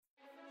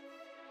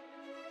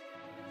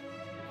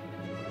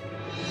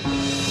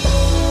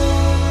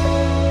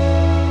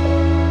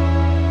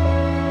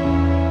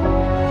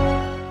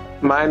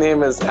My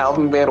name is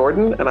Alvin Van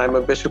Orden, and I'm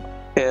a bishop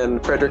in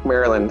Frederick,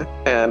 Maryland.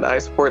 And I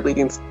support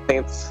Leading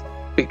Saints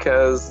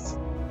because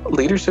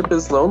leadership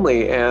is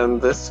lonely,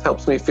 and this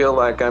helps me feel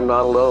like I'm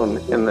not alone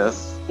in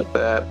this,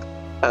 that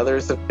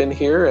others have been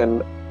here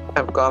and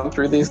have gone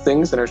through these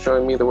things and are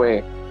showing me the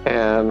way.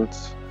 And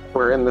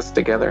we're in this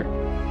together.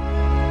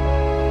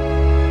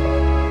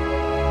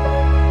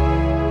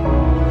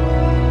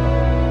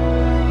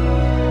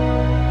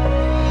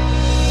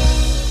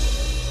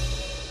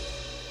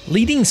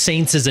 Leading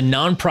Saints is a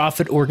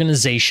nonprofit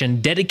organization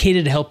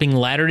dedicated to helping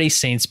Latter-day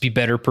Saints be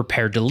better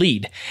prepared to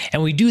lead.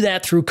 And we do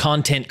that through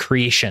content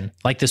creation,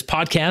 like this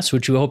podcast,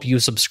 which we hope you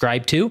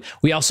subscribe to.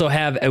 We also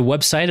have a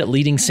website at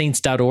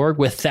leadingsaints.org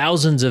with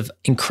thousands of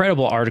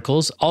incredible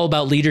articles all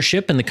about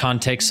leadership in the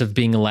context of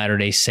being a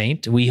Latter-day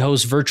Saint. We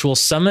host virtual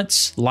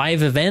summits,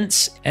 live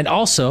events, and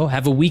also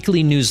have a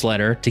weekly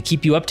newsletter to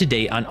keep you up to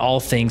date on all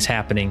things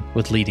happening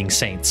with Leading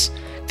Saints.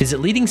 Visit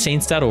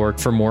leadingsaints.org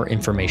for more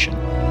information.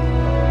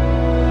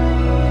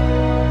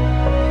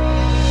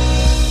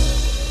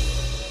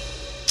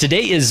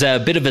 Today is a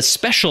bit of a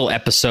special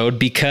episode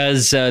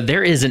because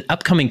there is an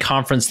upcoming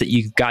conference that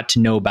you've got to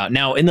know about.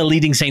 Now, in the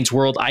Leading Saints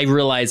world, I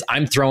realize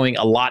I'm throwing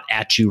a lot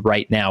at you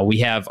right now. We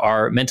have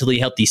our Mentally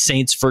Healthy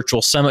Saints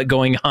virtual summit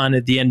going on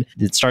at the end.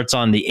 It starts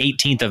on the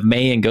 18th of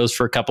May and goes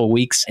for a couple of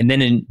weeks. And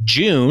then in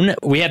June,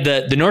 we have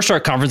the North Star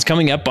Conference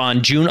coming up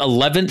on June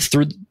 11th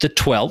through the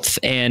 12th.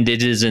 And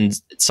it is in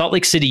Salt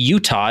Lake City,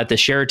 Utah at the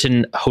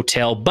Sheraton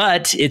Hotel.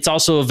 But it's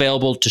also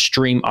available to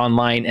stream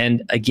online.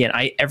 And again,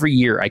 every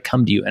year I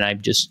come to you and I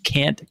just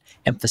can't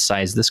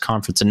emphasize this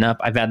conference enough.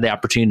 I've had the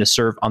opportunity to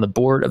serve on the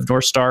board of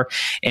North Star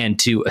and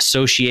to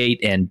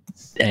associate and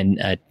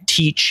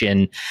teach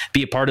and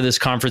be a part of this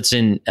conference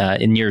in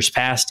years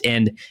past.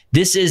 And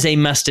this is a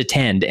must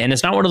attend. And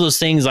it's not one of those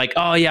things like,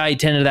 oh yeah, I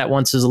attended that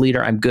once as a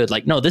leader, I'm good.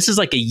 Like, no, this is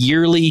like a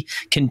yearly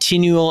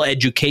continual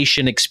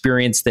education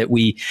experience that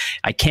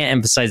I can't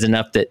emphasize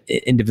enough that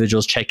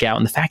individuals check out.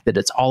 And the fact that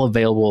it's all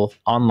available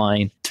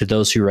online to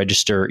those who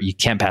register, you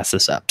can't pass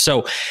this up.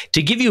 So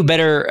to give you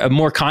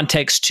more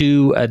context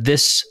to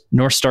this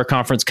North Star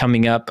Conference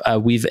coming up,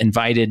 we've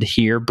invited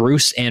here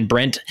Bruce and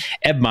Brent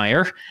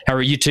Ebmeyer. How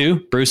are you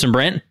two, Bruce and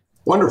Brent?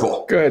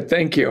 Wonderful. Good.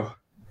 Thank you.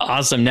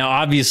 Awesome. Now,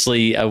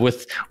 obviously,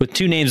 with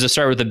two names that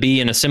start with a B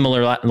and a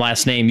similar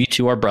last name, you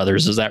two are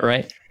brothers. Is that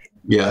right?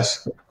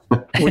 Yes.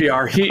 We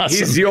are. Awesome.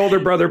 He's the older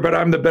brother, but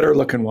I'm the better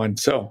looking one.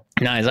 So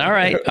nice. All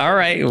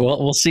right.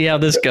 We'll see how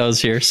this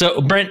goes here. So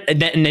Brent,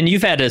 and then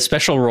you've had a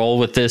special role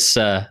with this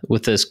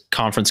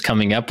conference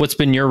coming up. What's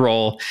been your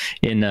role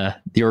in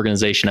the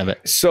organization of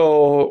it?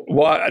 So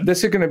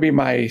this is going to be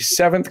my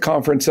 7th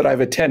conference that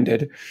I've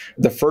attended.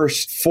 The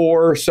first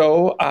 4 or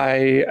so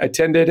I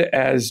attended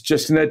as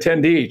just an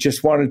attendee,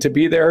 just wanted to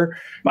be there.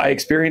 I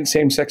experienced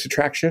same-sex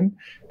attraction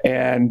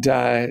and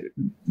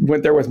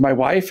went there with my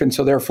wife. And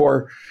so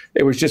therefore,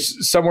 it was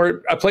just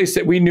a place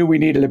that we knew we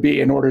needed to be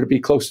in order to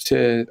be close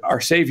to our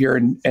Savior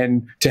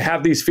and to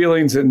have these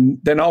feelings and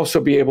then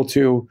also be able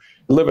to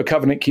live a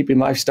covenant-keeping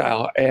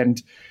lifestyle.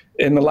 And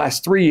in the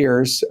last 3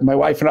 years, my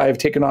wife and I have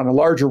taken on a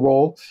larger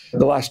role.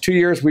 The last 2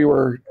 years, we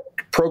were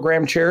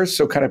program chairs,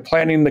 so kind of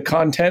planning the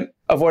content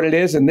of what it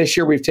is. And this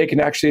year, we've taken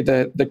actually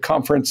the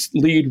conference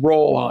lead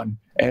role on.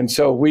 And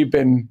so we've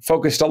been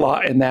focused a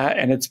lot in that,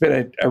 and it's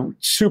been a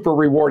super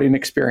rewarding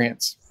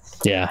experience.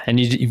 Yeah, and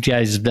you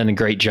guys have done a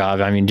great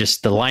job. I mean,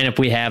 just the lineup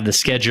we have, the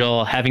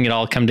schedule, having it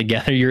all come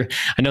together.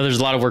 I know there's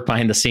a lot of work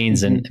behind the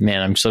scenes, and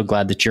man, I'm so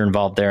glad that you're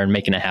involved there and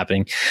making it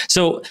happen.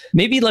 So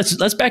maybe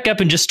let's back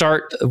up and just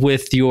start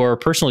with your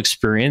personal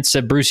experience.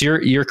 Bruce,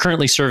 you're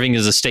currently serving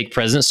as a stake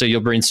president, so you'll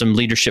bring some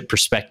leadership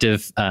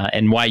perspective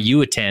and why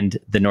you attend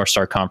the North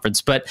Star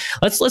Conference. But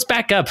let's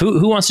back up.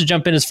 Who wants to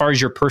jump in as far as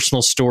your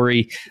personal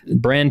story,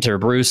 Brent or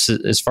Bruce,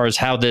 as far as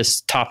how this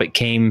topic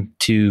came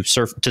to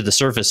the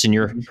surface in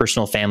your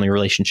personal family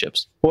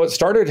relationships? Well, it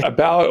started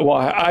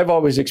I've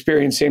always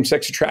experienced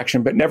same-sex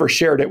attraction, but never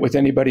shared it with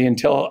anybody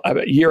until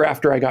a year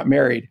after I got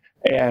married.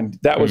 And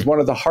that was one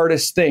of the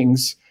hardest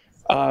things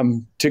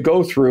to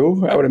go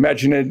through. I would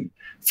imagine it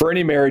for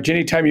any marriage,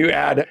 anytime you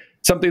add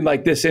something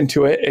like this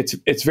into it,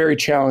 it's very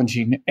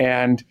challenging.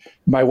 And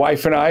my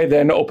wife and I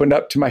then opened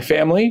up to my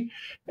family.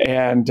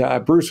 And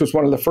Bruce was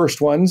one of the first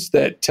ones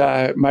that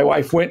my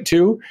wife went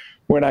to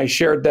when I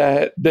shared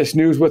this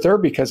news with her,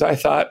 because I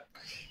thought,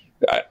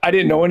 I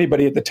didn't know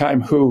anybody at the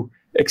time who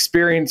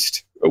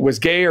was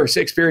gay or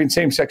experienced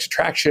same-sex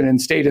attraction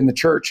and stayed in the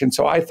church. And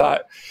so I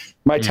thought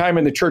my time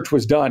in the church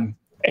was done.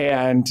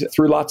 And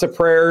through lots of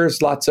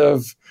prayers, lots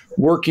of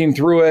working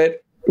through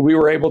it, we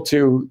were able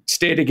to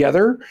stay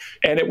together.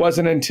 And it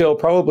wasn't until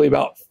probably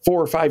about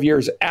 4 or 5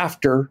 years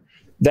after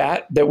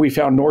that we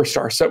found North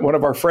Star. So one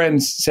of our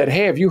friends said,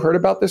 "Hey, have you heard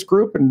about this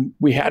group?" And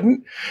we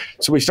hadn't.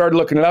 So we started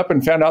looking it up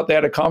and found out they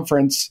had a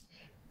conference.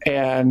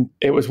 And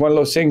it was one of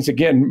those things,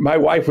 again, my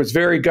wife was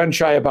very gun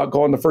shy about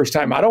going the first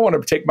time. I don't want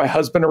to take my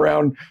husband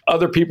around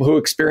other people who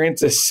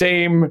experience the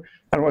same,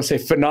 I don't want to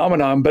say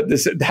phenomenon, but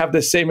have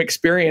the same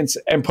experience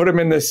and put him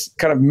in this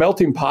kind of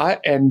melting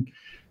pot.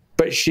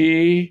 But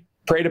she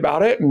prayed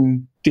about it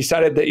and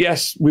decided that,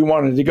 yes, we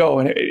wanted to go.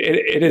 And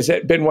it has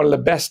been one of the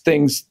best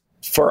things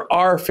for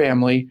our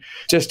family,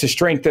 just to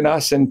strengthen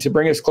us and to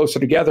bring us closer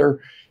together.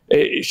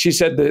 She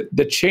said that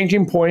the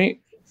changing point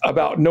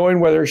about knowing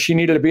whether she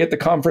needed to be at the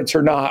conference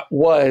or not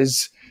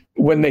was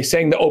when they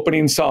sang the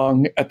opening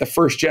song at the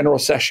first general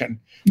session.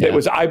 Yeah. It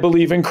was, I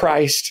believe in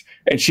Christ.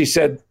 And she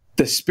said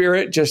the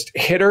Spirit just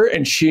hit her,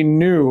 and she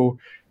knew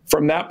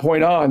from that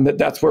point on that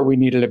that's where we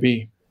needed to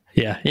be.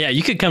 Yeah. Yeah.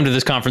 You could come to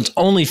this conference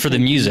only for the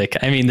music.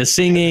 I mean, the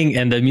singing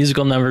and the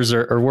musical numbers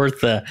are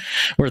worth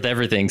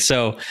everything.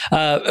 So,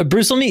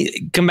 Bruce, let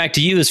me come back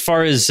to you as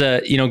far as,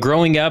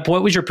 growing up.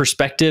 What was your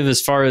perspective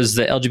as far as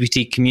the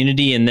LGBT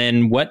community? And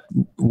then what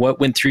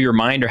went through your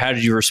mind, or how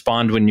did you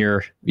respond when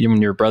your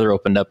brother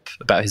opened up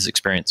about his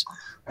experience?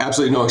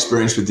 Absolutely no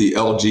experience with the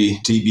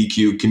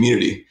LGBTQ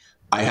community.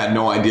 I had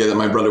no idea that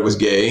my brother was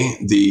gay.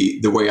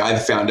 The way I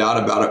found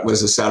out about it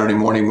was a Saturday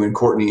morning when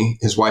Courtney,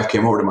 his wife,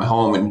 came over to my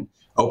home and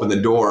opened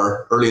the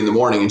door early in the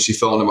morning, and she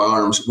fell into my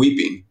arms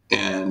weeping,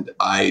 and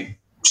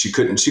she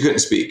couldn't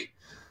speak.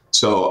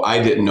 So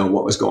I didn't know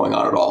what was going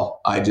on at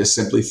all. I just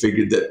simply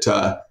figured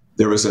that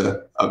there was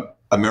a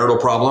marital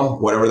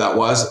problem, whatever that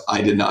was.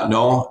 I did not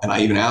know. And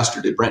I even asked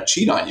her, did Brent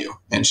cheat on you?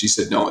 And she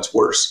said, no, it's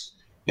worse.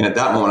 And at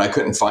that moment, I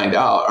couldn't find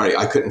out, or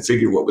I couldn't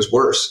figure what was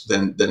worse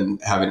than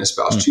having a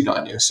spouse cheat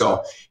on you.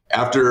 So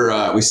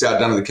after we sat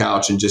down on the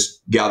couch and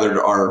just gathered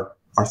our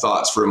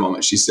thoughts for a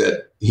moment, she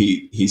said,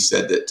 he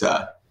said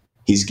that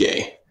he's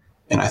gay.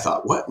 And I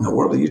thought, what in the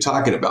world are you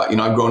talking about?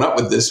 I've grown up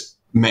with this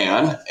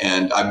man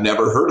and I've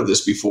never heard of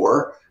this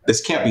before. This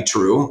can't be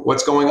true.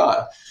 What's going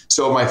on?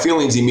 So my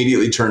feelings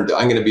immediately turned to,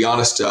 I'm going to be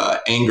honest,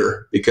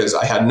 anger, because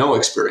I had no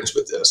experience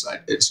with this.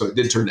 So it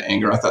did turn to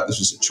anger. I thought this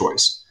was a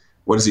choice.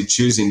 What is he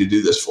choosing to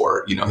do this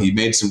for? He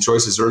made some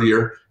choices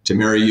earlier to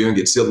marry you and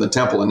get sealed in the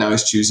temple, and now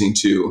he's choosing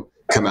to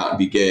come out and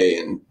be gay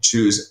and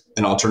choose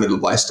an alternative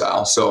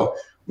lifestyle. So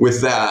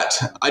with that,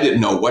 I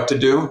didn't know what to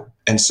do.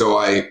 And so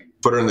I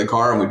put her in the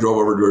car and we drove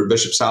over to her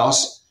bishop's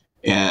house,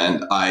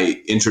 and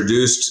I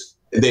introduced,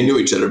 they knew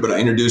each other, but I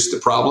introduced the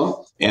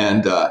problem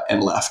and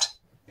left.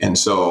 And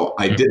so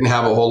I didn't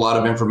have a whole lot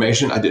of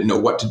information. I didn't know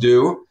what to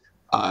do.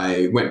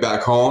 I went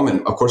back home,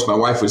 and of course my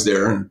wife was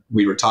there and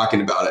we were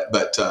talking about it.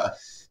 But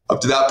up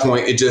to that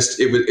point,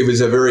 it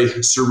was a very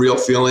surreal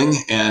feeling,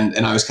 and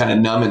I was kind of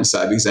numb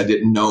inside because I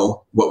didn't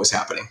know what was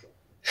happening.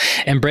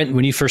 And Brent,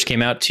 when you first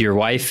came out to your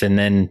wife and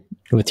then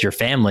with your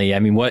family, I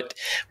mean, what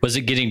was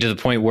it getting to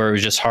the point where it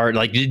was just hard?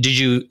 Like, did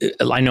you,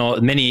 I know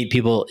many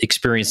people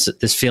experience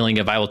this feeling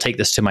of, I will take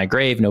this to my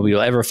grave. Nobody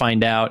will ever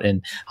find out,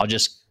 and I'll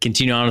just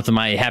continue on with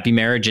my happy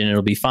marriage and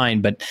it'll be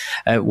fine. But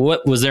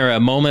what was there a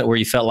moment where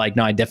you felt like,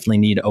 no, I definitely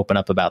need to open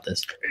up about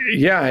this?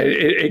 Yeah,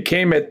 it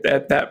came at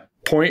that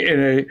point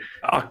in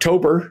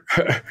October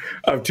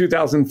of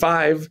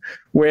 2005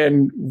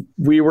 when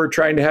we were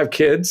trying to have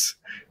kids.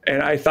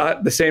 And I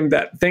thought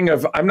that thing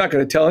of, I'm not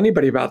going to tell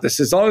anybody about this.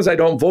 As long as I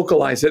don't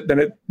vocalize it, then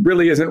it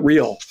really isn't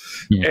real.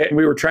 Yeah. And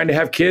we were trying to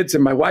have kids,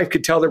 and my wife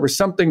could tell there was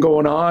something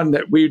going on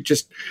that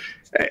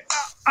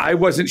I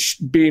wasn't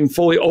being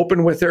fully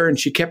open with her, and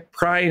she kept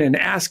crying and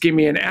asking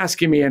me. And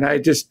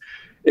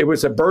it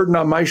was a burden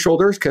on my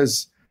shoulders,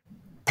 because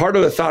part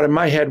of the thought in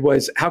my head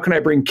was, how can I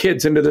bring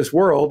kids into this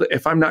world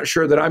if I'm not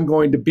sure that I'm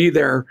going to be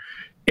there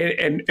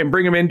and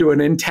bring them into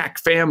an intact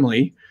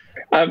family?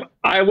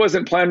 I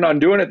wasn't planning on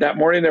doing it that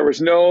morning. There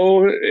was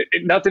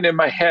nothing in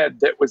my head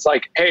that was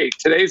like, hey,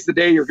 today's the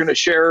day you're going to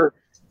share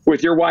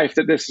with your wife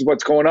that this is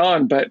what's going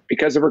on. But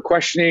because of her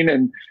questioning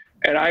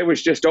and I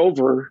was just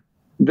over,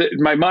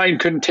 my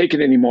mind couldn't take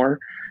it anymore.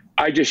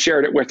 I just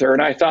shared it with her.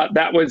 And I thought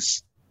that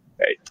was,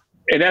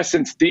 in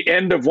essence, the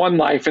end of one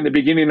life and the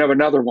beginning of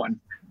another one,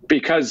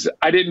 because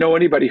I didn't know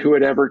anybody who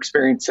had ever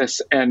experienced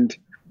this and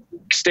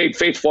stayed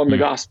faithful in the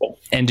gospel.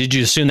 And did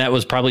you assume that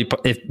was probably,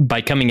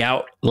 by coming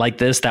out like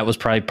this, that was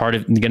probably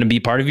going to be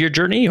part of your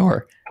journey,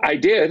 or? I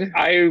did.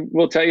 I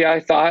will tell you, I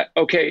thought,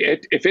 okay,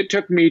 if it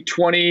took me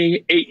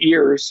 28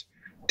 years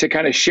to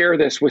kind of share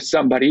this with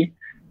somebody,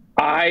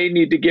 I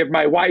need to give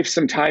my wife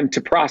some time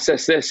to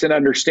process this and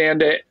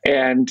understand it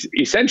and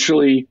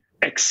essentially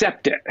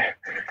accept it.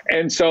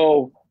 And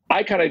so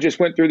I kind of just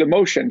went through the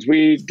motions.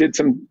 We did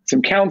some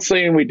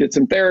counseling, we did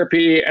some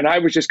therapy, and I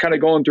was just kind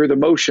of going through the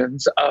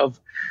motions of,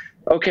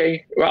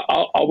 okay, well,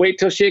 I'll wait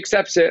till she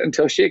accepts it,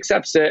 until she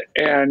accepts it.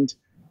 And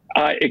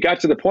it got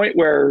to the point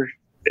where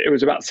it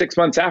was about 6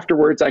 months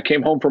afterwards, I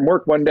came home from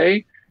work one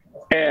day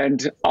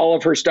and all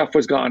of her stuff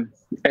was gone,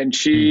 and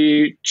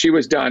she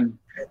was done,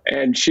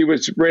 and she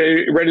was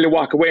ready to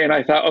walk away. And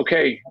I thought,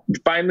 okay,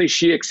 finally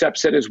she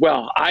accepts it as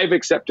well. I've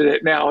accepted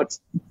it now.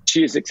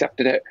 She has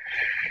accepted it.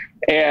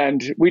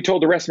 And we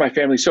told the rest of my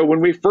family. So when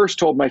we first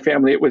told my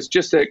family, it was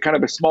just a kind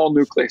of a small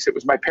nucleus. It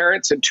was my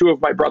parents and 2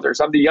 of my brothers.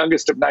 I'm the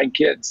youngest of 9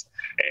 kids.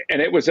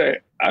 And it was a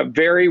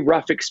very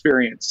rough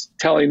experience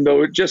telling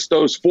just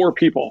those 4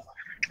 people.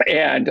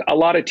 And a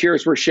lot of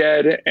tears were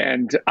shed.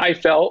 And I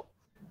felt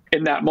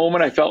in that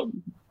moment, I felt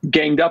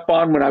ganged up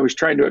on when I was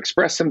trying to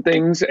express some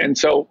things. And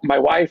so my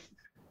wife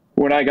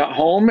when I got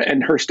home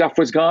and her stuff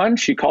was gone,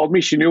 she called me.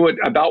 She knew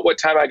about what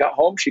time I got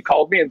home. She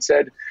called me and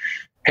said,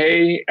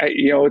 hey,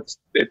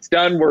 it's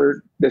done.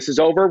 This is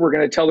over. We're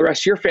going to tell the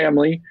rest of your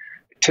family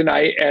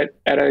tonight at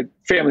a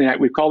family night.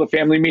 We've called a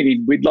family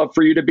meeting. We'd love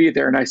for you to be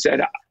there. And I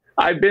said,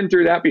 I've been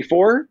through that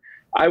before.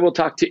 I will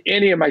talk to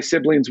any of my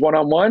siblings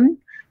one-on-one.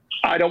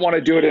 I don't want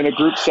to do it in a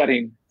group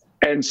setting.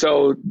 And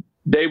so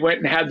they went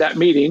and had that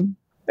meeting,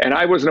 and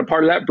I wasn't a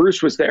part of that.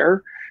 Bruce was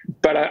there,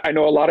 but I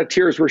know a lot of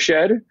tears were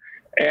shed,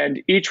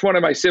 and each one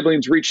of my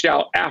siblings reached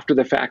out after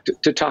the fact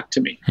to talk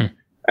to me.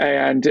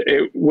 And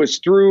it was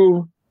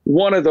through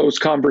one of those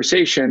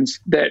conversations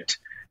that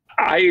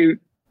I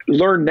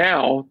learned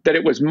now that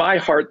it was my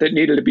heart that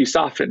needed to be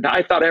softened.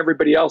 I thought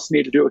everybody else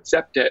needed to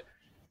accept it.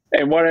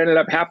 And what ended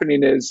up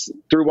happening is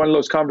through one of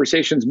those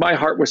conversations, my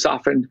heart was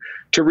softened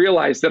to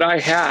realize that I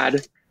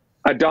had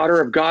a daughter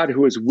of God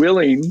who was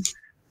willing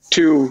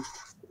to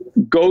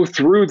go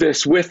through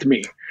this with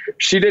me.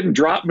 She didn't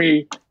drop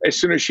me as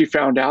soon as she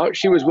found out.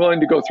 She was willing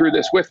to go through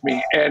this with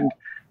me. And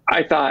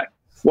I thought,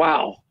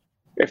 wow,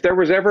 if there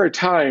was ever a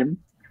time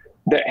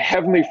that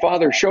Heavenly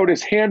Father showed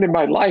his hand in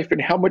my life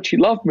and how much he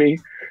loved me,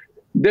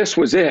 this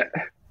was it.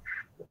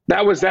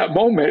 That was that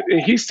moment.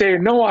 And he's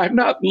saying, no, I'm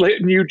not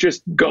letting you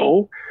just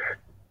go.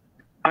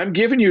 I'm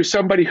giving you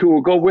somebody who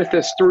will go with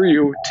us through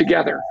you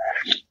together.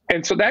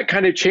 And so that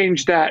kind of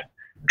changed that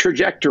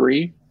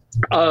trajectory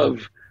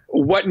of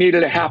what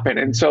needed to happen.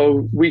 And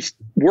so we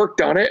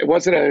worked on it. It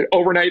wasn't an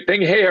overnight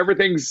thing. Hey,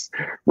 everything's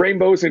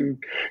rainbows and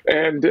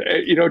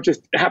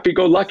just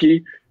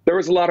happy-go-lucky. There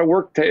was a lot of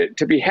work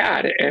to be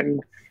had.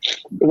 And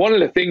one of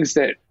the things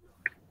that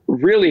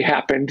really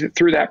happened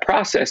through that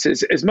process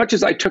is, as much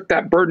as I took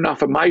that burden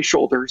off of my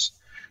shoulders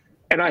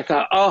and I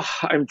thought, oh,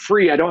 I'm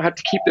free, I don't have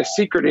to keep this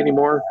secret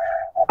anymore,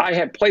 I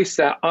had placed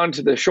that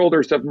onto the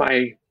shoulders of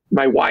my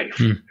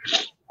wife.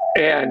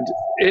 And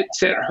it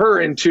sent her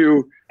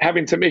into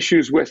having some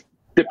issues with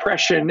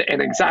depression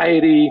and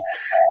anxiety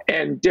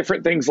and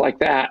different things like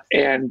that.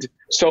 And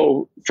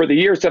so for the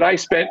years that I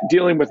spent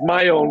dealing with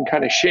my own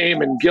kind of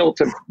shame and guilt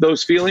of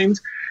those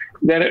feelings,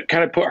 then it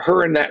kind of put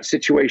her in that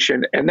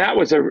situation. And that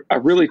was a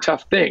really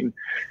tough thing.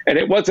 And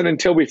it wasn't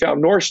until we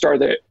found North Star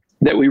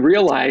that we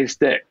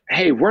realized that,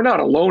 hey, we're not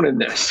alone in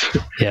this.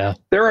 Yeah.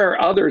 There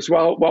are others.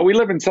 While we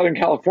live in Southern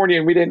California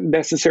and we didn't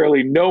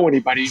necessarily know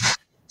anybody,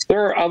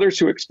 there are others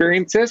who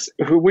experience this,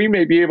 who we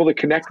may be able to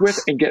connect with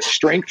and get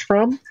strength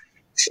from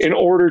in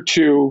order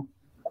to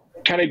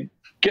kind of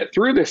get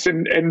through this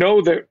and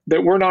know that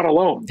we're not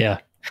alone. Yeah.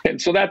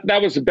 And so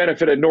that was the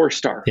benefit of North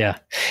Star. Yeah.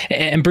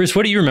 And Bruce,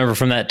 what do you remember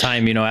from that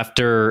time,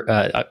 after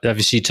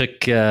obviously you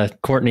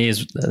took Courtney,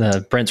 as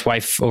Brent's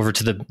wife, over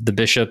to the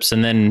bishops,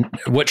 and then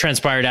what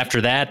transpired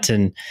after that?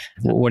 And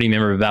what do you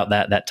remember about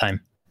that time?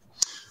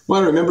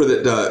 Well, I remember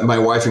that my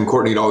wife and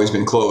Courtney had always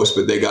been close,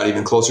 but they got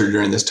even closer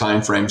during this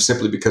time frame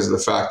simply because of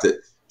the fact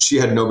that she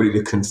had nobody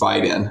to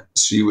confide in.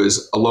 She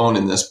was alone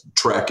in this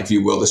trek, if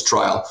you will, this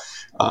trial.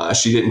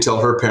 She didn't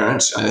tell her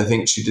parents. I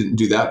think she didn't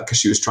do that because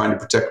she was trying to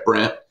protect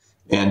Brent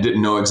and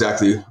didn't know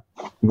exactly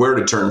where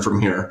to turn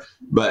from here.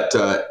 But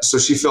so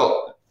she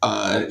felt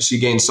she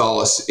gained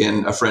solace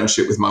in a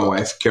friendship with my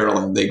wife,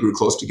 Carolyn. They grew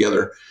close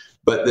together.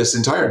 But this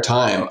entire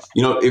time,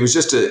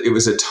 it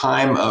was a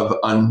time of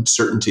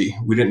uncertainty.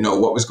 We didn't know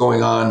what was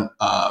going on.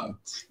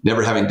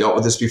 Never having dealt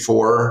with this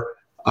before,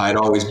 I'd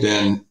always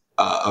been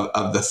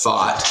of the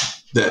thought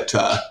that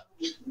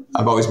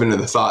I've always been of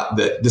the thought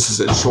that this is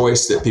a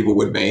choice that people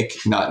would make,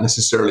 not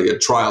necessarily a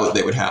trial that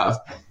they would have.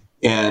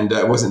 And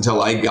it wasn't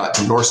until I got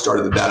to North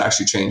Star that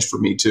actually changed for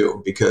me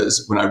too,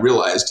 because when I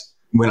realized,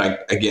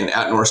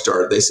 at North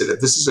Star, they said,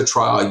 if this is a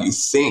trial you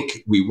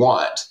think we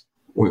want,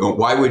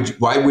 why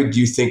would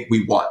you think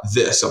we want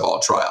this of all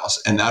trials?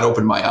 And that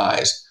opened my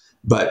eyes.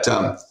 But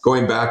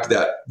going back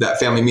to that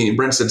family meeting,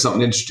 Brent said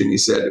something interesting. He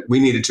said we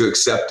needed to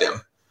accept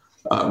him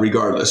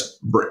regardless.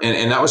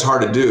 And that was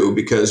hard to do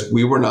because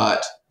we were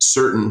not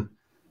certain.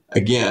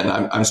 Again,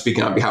 I'm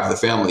speaking on behalf of the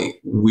family.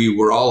 We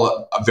were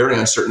all very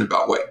uncertain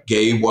about what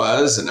gay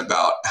was and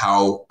about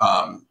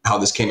how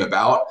this came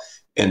about.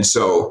 And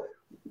so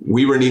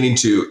we were needing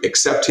to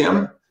accept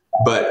him,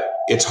 but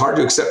it's hard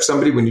to accept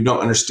somebody when you don't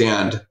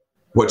understand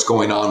what's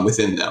going on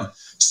within them.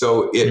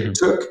 So it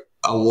took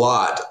a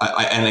lot.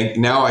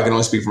 Now I can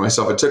only speak for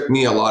myself. It took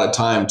me a lot of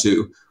time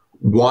to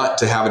want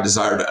to have a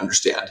desire to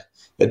understand.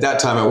 At that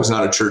time, I was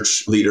not a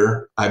church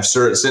leader. I've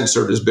since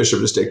served as bishop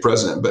and stake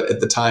president, but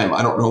at the time,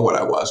 I don't know what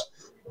I was.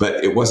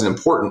 But it wasn't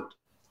important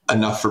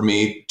enough for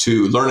me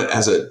to learn it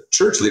as a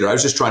church leader. I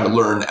was just trying to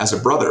learn as a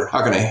brother.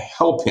 How can I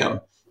help him?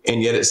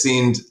 And yet it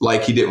seemed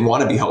like he didn't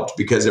want to be helped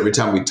because every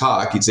time we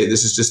talk, he'd say,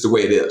 this is just the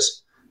way it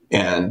is.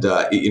 And,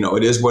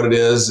 it is what it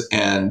is.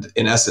 And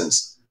in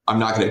essence, I'm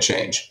not going to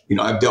change.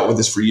 I've dealt with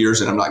this for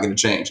years and I'm not going to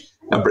change.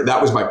 Now,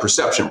 that was my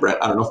perception, Brent.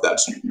 I don't know if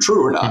that's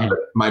true or not, but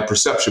my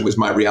perception was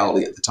my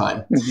reality at the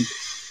time.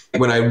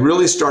 When I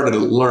really started to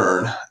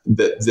learn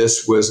that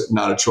this was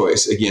not a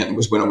choice, again,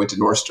 was when I went to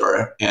North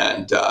Star.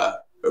 And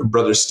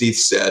Brother Steve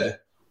said,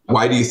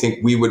 why do you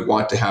think we would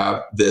want to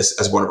have this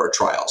as one of our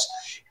trials?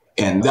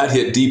 And that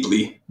hit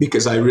deeply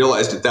because I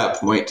realized at that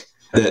point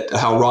that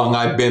how wrong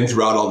I've been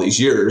throughout all these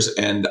years.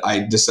 And I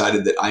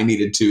decided that I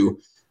needed to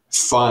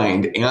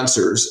find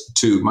answers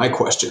to my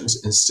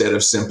questions instead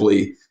of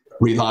simply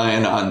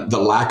relying on the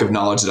lack of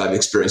knowledge that I've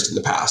experienced in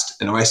the past.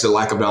 And when I say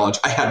lack of knowledge,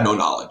 I had no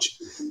knowledge.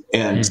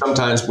 And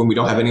sometimes when we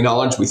don't have any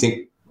knowledge,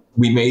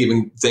 we may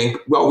even think,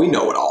 well, we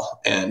know it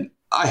all. And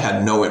I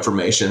had no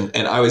information,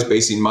 and I was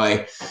basing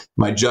my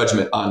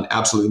judgment on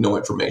absolutely no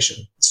information.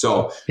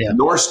 So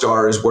North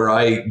Star is where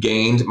I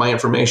gained my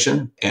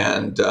information.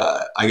 And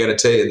I got to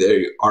tell you,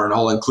 they are an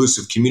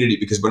all-inclusive community,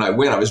 because when I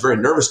went, I was very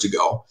nervous to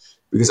go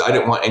because I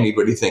didn't want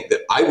anybody to think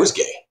that I was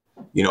gay.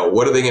 You know,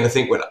 what are they going to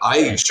think when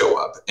I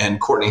show up? And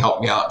Courtney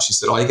helped me out. And she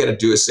said, all you got to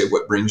do is say,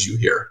 what brings you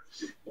here?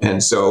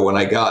 And so when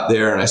I got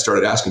there and I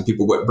started asking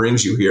people, what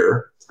brings you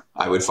here?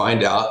 I would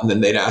find out, and then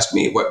they'd ask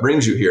me, what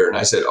brings you here? And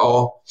I said,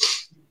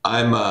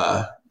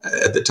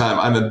 at the time,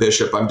 I'm a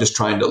bishop. I'm just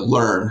trying to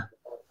learn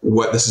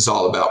what this is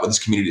all about, what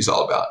this community is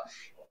all about.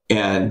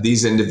 And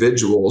these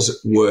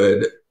individuals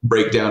would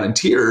break down in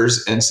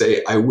tears and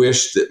say, I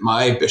wish that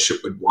my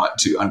bishop would want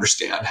to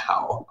understand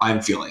how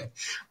I'm feeling.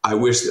 I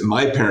wish that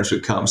my parents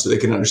would come so they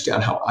can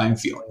understand how I'm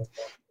feeling.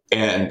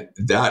 And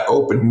that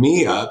opened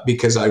me up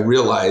because I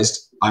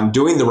realized I'm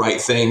doing the right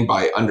thing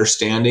by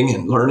understanding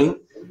and learning.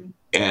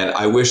 And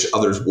I wish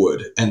others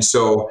would. And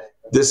so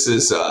this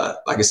is,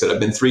 like I said, I've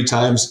been 3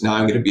 times. Now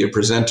I'm going to be a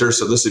presenter.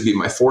 So this would be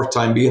my 4th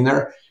time being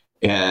there.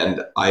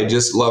 And I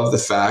just love the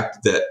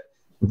fact that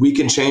we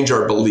can change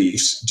our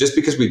beliefs. Just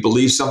because we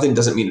believe something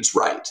doesn't mean it's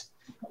right.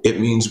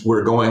 It means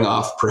we're going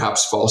off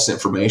perhaps false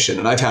information.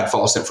 And I've had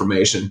false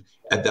information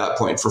at that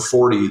point for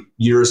 40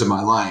 years of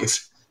my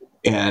life.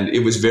 And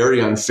it was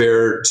very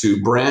unfair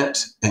to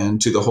Brent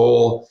and to the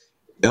whole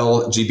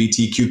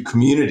LGBTQ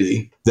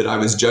community that I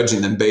was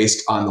judging them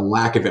based on the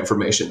lack of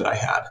information that I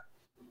had.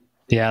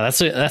 Yeah,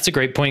 that's a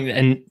great point.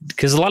 And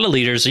because a lot of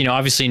leaders, you know,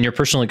 obviously in your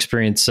personal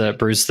experience,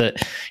 Bruce,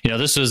 that, you know,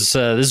 this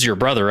is your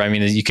brother. I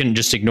mean, you couldn't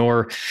just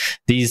ignore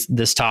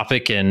this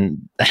topic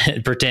and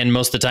pretend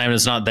most of the time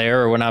it's not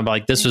there or whatnot.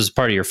 Like, this was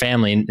part of your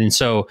family. And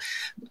so,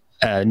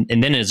 and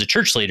then as a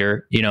church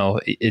leader, you know,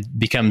 it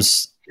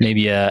becomes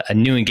maybe a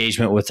new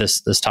engagement with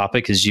this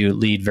topic as you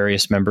lead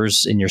various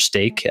members in your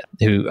stake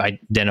who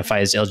identify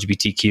as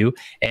LGBTQ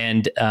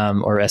and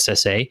or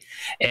SSA.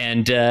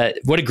 And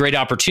what a great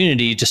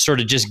opportunity to sort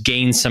of just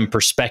gain some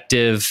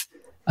perspective,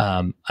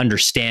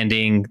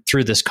 understanding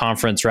through this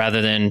conference, rather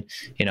than,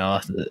 you know,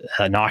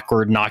 an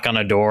awkward knock on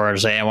a door or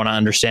say, I want to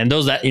understand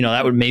those. That, you know,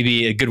 that would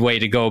maybe a good way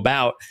to go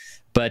about.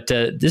 But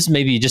this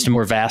may be just a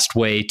more vast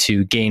way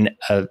to gain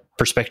a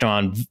perspective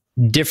on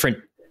different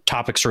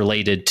topics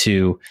related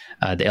to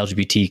the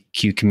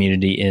LGBTQ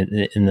community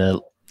in the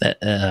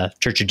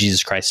Church of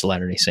Jesus Christ of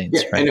Latter-day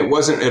Saints. Yeah, right? And it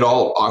wasn't at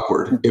all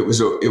awkward. It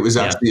was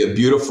actually a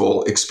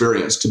beautiful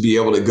experience to be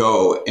able to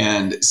go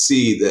and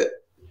see that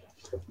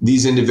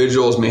these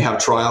individuals may have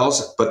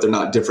trials, but they're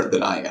not different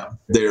than I am.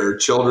 They're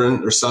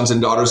children, they're sons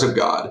and daughters of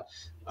God.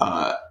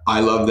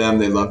 I love them.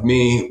 They love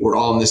me. We're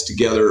all in this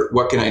together.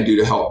 What can I do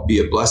to help be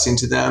a blessing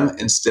to them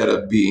instead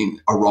of being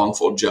a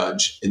wrongful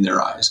judge in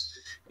their eyes?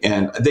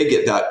 And they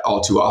get that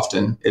all too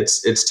often.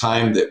 It's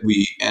time that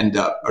we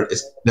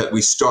that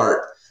we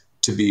start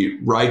to be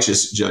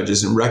righteous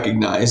judges and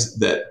recognize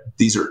that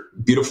these are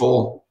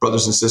beautiful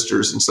brothers and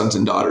sisters and sons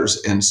and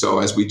daughters. And so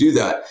as we do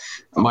that,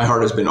 my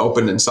heart has been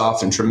opened and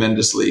softened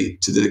tremendously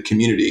to the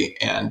community.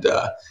 And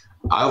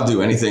I'll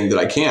do anything that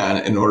I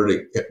can in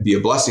order to be a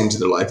blessing to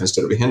their life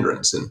instead of a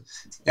hindrance.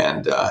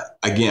 And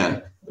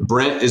again,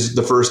 Brent is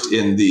the first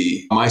in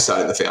my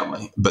side of the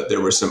family, but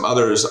there were some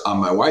others on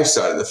my wife's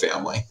side of the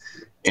family.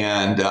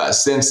 And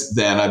since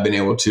then, I've been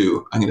able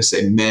to, I'm going to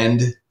say,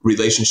 mend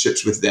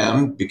relationships with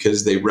them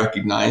because they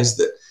recognize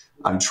that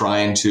I'm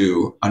trying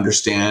to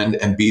understand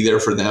and be there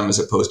for them as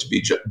opposed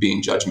to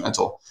being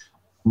judgmental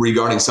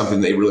regarding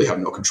something they really have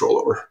no control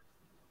over.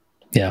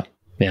 Yeah.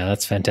 Yeah,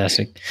 that's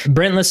fantastic.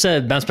 Brent, let's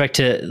bounce back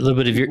to a little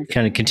bit of your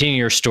kind of continue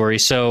your story.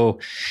 So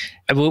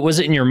was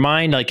it in your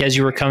mind, like as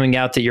you were coming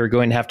out, that you're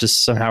going to have to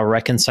somehow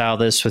reconcile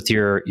this with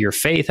your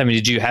faith? I mean,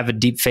 did you have a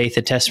deep faith,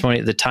 a testimony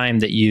at the time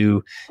that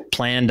you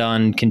planned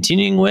on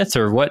continuing with,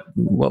 or what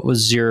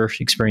was your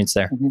experience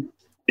there?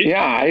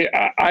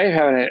 Yeah, I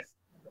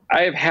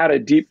have had a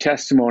deep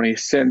testimony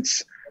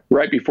since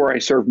right before I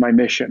served my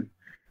mission.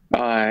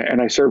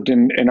 And I served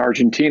in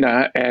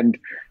Argentina. And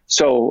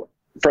so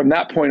from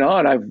that point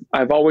on,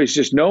 I've always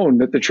just known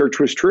that the church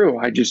was true.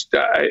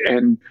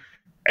 And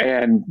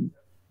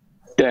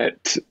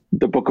that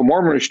the Book of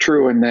Mormon is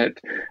true, and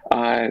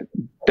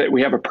that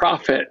we have a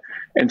prophet.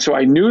 And so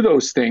I knew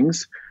those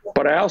things,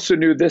 but I also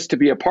knew this to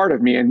be a part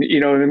of me. And, you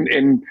know,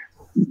 and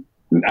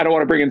I don't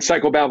want to bring in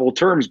psychobabble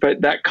terms, but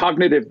that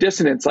cognitive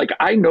dissonance, like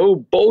I know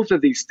both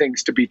of these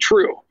things to be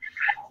true.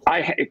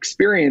 I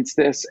experienced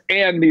this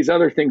and these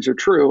other things are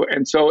true.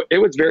 And so it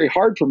was very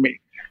hard for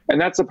me.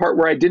 And that's the part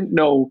where I didn't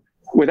know.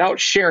 Without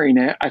sharing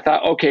it, I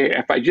thought, okay,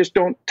 if I just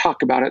don't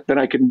talk about it, then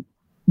I can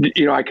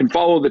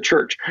follow the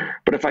church.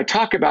 But if I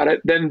talk about it,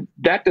 then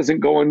that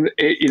doesn't go in,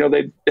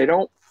 they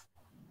don't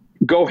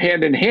go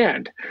hand in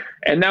hand.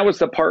 And that was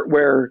the part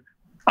where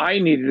I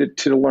needed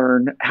to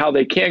learn how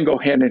they can go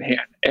hand in hand.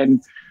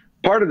 And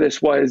part of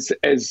this was,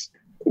 as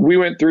we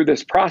went through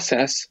this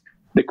process,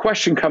 the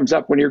question comes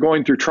up when you're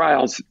going through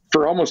trials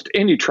for almost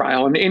any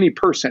trial and any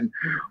person,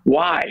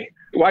 why?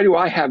 Why do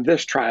I have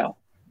this trial?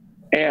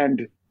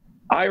 And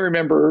I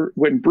remember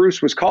when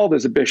Bruce was called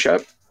as a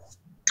bishop,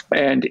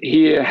 and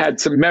he had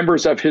some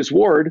members of his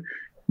ward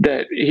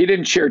that he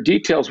didn't share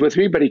details with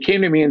me, but he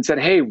came to me and said,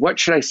 hey, what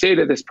should I say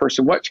to this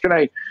person? What can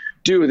I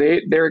do?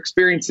 They're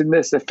experiencing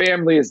this. The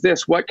family is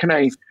this.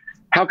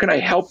 How can I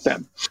help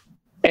them?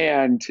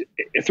 And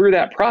through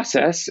that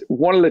process,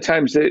 one of the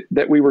times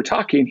that we were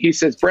talking, he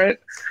says, Brent,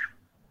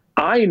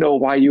 I know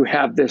why you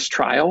have this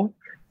trial,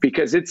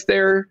 because it's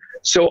there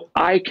so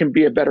I can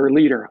be a better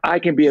leader. I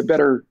can be a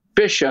better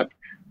bishop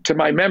to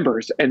my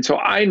members. And so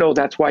I know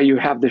that's why you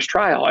have this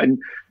trial.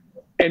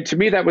 And to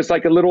me, that was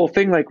like a little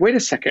thing like, wait a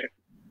second,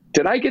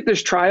 did I get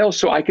this trial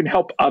so I can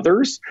help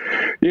others?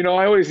 I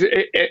always,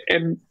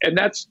 and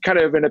that's kind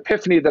of an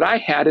epiphany that I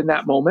had in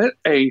that moment,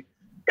 a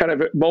kind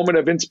of a moment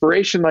of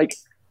inspiration, like,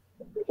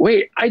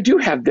 wait, I do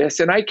have this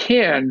and I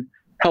can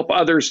help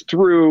others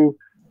through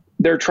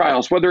their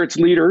trials, whether it's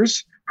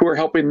leaders who are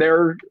helping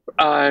their,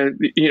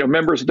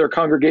 members of their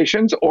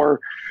congregations, or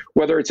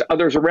whether it's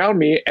others around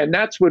me. And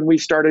that's when I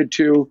started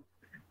to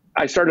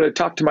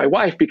talk to my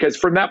wife, because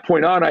from that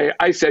point on,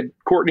 I said,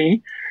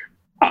 Courtney,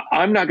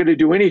 I'm not going to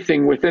do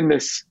anything within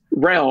this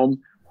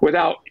realm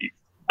without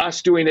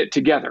us doing it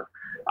together.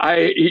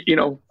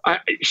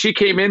 She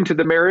came into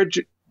the marriage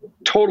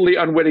totally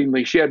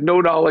unwittingly. She had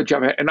no knowledge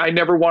of it. And I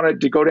never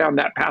wanted to go down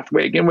that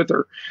pathway again with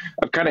her,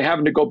 of kind of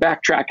having to go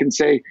backtrack and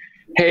say,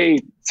 hey,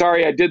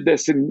 sorry, I did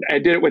this and I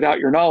did it without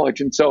your knowledge.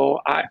 And so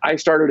I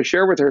started to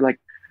share with her, like,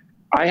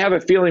 I have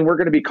a feeling we're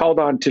going to be called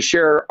on to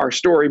share our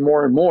story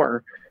more and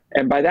more.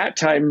 And by that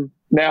time,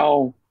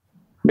 now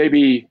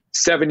maybe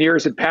 7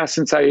 years had passed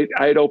since I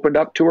had opened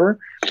up to her.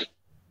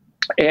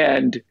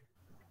 And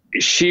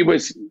she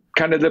was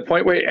kind of the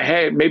point where,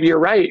 hey, maybe you're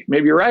right.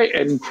 Maybe you're right.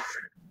 And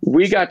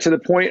we got to the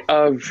point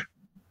of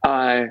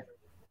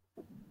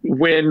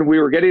when we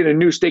were getting a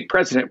new stake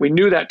president. We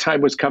knew that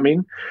time was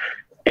coming.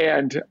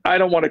 And I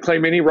don't want to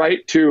claim any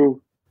right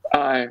to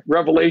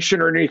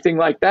revelation or anything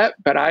like that,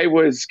 but I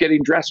was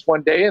getting dressed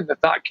one day and the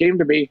thought came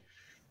to me,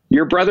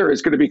 your brother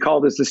is going to be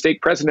called as the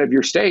stake president of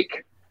your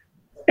stake.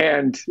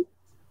 And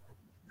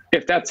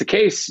if that's the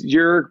case,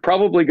 you're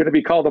probably going to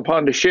be called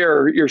upon to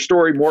share your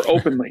story more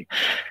openly.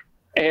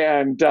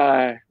 And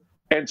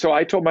so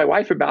I told my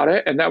wife about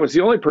it, and that was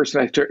the only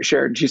person I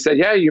shared. And she said,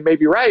 yeah, you may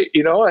be right.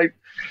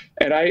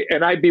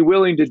 I'd be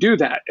willing to do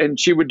that. And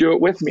she would do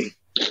it with me.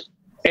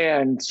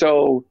 And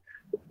so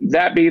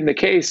that being the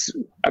case,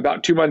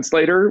 about 2 months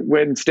later,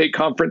 when stake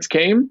conference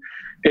came,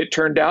 it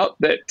turned out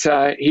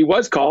that he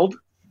was called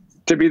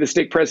to be the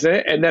stake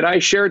president. And then I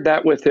shared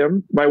that with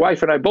him. My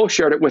wife and I both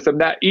shared it with him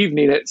that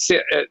evening at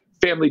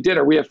family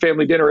dinner. We have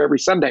family dinner every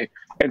Sunday.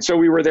 And so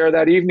we were there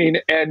that evening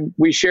and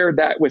we shared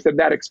that with him,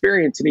 that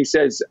experience. And he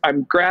says,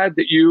 I'm glad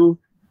that you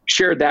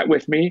shared that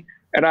with me.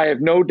 And I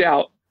have no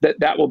doubt that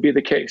that will be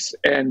the case.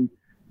 And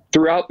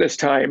throughout this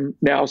time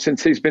now,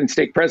 since he's been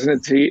stake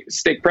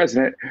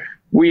president,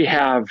 we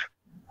have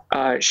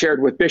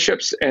shared with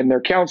bishops and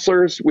their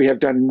counselors. We have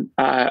done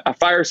a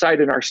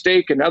fireside in our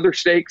stake and other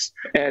stakes,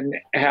 and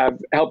have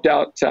helped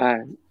out,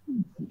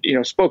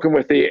 spoken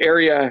with the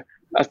area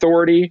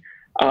authority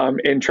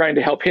in trying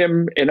to help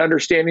him in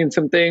understanding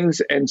some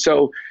things. And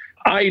so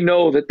I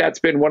know that that's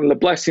been one of the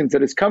blessings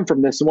that has come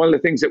from this. And one of the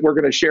things that we're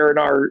going to share in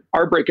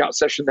our breakout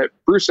session that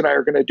Bruce and I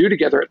are going to do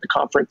together at the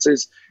conference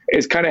is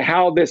kind of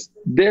how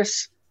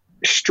this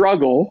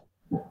struggle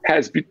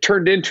has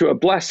turned into a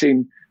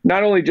blessing,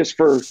 not only just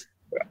for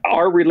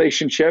our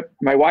relationship,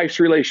 my wife's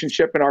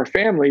relationship, and our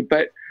family,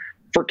 but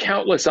for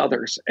countless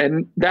others.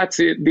 And that's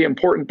the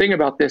important thing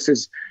about this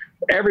is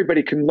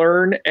everybody can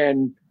learn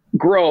and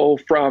grow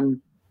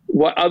from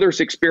what others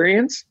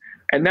experience.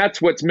 And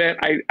that's what's meant,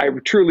 I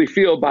truly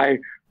feel, by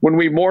when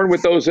we mourn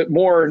with those that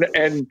mourn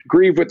and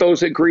grieve with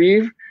those that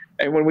grieve.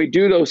 And when we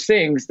do those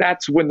things,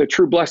 that's when the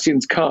true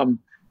blessings come,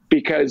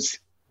 because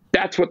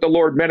that's what the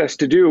Lord meant us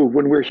to do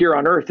when we're here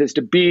on earth, is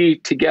to be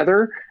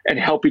together and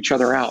help each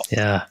other out.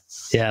 Yeah,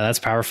 that's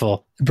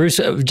powerful.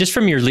 Bruce, just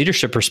from your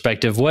leadership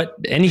perspective, what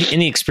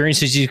any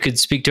experiences you could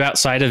speak to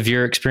outside of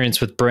your experience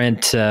with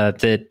Brent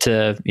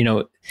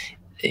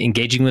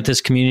engaging with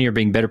this community or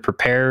being better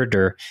prepared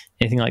or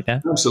anything like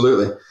that?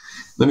 Absolutely.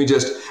 Let me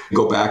just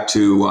go back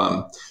to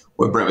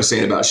what Brent was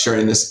saying about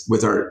sharing this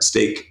with our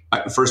stake.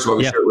 First of all,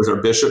 we shared it with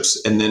our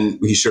bishops, and then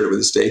we shared it with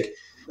the stake.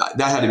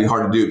 That had to be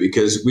hard to do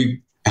because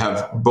we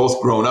have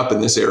both grown up in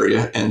this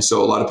area. And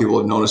so a lot of people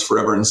have known us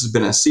forever. And this has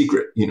been a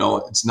secret.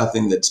 It's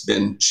nothing that's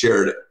been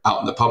shared out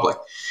in the public.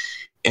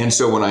 And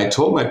so when I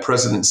told my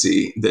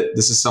presidency that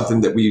this is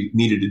something that we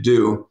needed to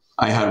do,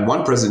 I had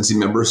one presidency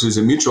member who's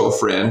a mutual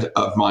friend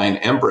of mine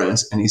and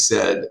Brent's. And he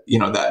said,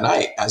 that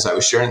night, as I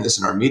was sharing this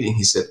in our meeting,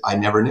 he said, I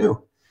never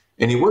knew.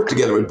 And he worked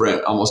together with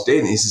Brent almost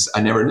daily. He says,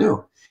 I never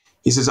knew.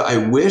 He says, I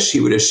wish he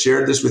would have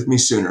shared this with me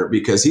sooner,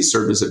 because he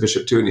served as a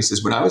bishop too. And he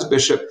says, when I was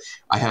bishop,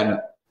 I had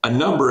a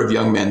number of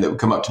young men that would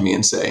come up to me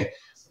and say,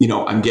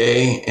 I'm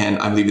gay and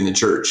I'm leaving the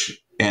church.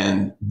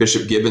 And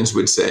Bishop Gibbons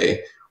would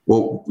say,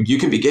 well, you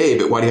can be gay,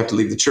 but why do you have to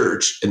leave the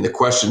church? And the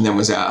question then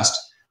was asked,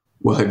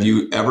 well, have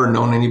you ever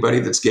known anybody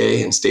that's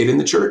gay and stayed in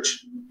the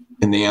church?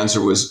 And the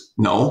answer was,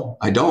 no,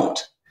 I don't.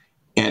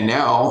 And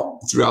now,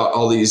 throughout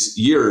all these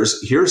years,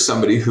 here's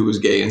somebody who was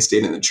gay and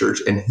stayed in the church.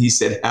 And he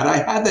said, had I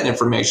had that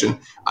information,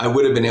 I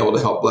would have been able to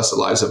help bless the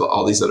lives of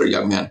all these other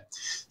young men.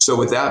 So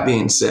with that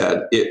being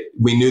said,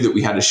 we knew that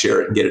we had to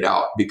share it and get it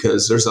out,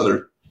 because there's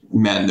other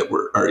men that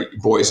were, or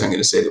boys, I'm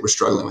going to say, that were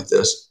struggling with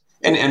this.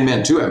 And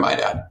men too, I might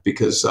add,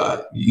 because,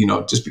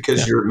 just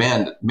because you're a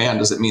man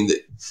doesn't mean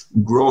that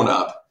grown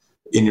up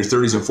in your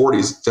 30s and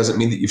 40s doesn't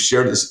mean that you've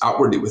shared this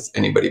outwardly with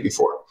anybody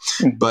before.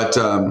 But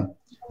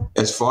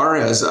as far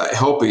as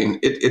helping,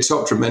 it's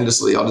helped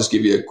tremendously. I'll just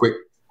give you a quick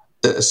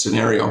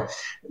scenario.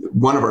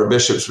 One of our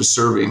bishops was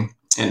serving,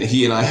 and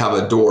he and I have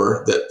a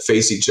door that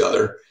face each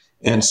other.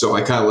 And so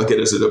I kind of look at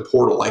it as a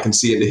portal. I can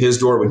see into his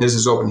door. When his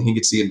is open, he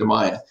can see into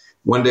mine.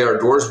 One day our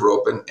doors were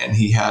open, and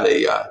he had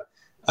a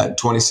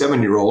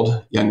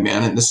 27-year-old young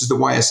man, and this is the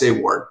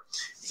YSA ward.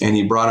 And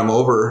he brought him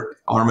over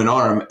arm in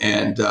arm,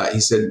 and he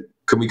said,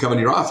 can we come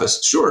into your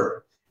office?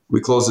 Sure.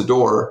 We closed the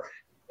door.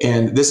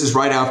 And this is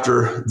right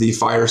after the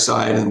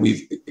fireside, and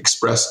we've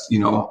expressed,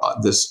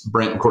 this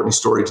Brent and Courtney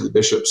story to the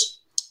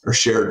bishops, or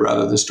shared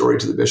rather the story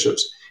to the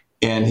bishops.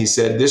 And he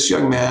said, this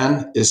young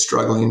man is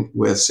struggling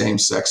with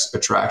same-sex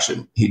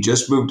attraction. He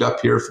just moved up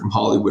here from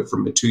Hollywood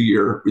from a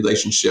 2-year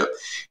relationship.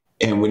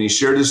 And when he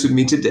shared this with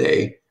me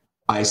today,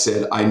 I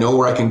said, I know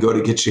where I can go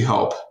to get you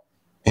help.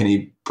 And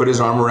he put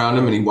his arm around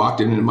him and he walked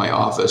into my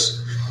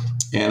office.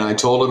 And I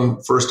told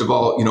him, first of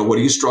all, what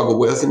do you struggle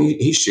with? And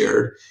he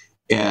shared.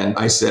 And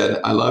I said,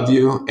 I love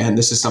you. And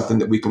this is something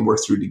that we can work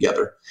through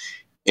together.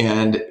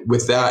 And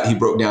with that, he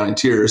broke down in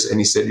tears and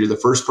he said, you're the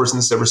first person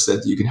that's ever said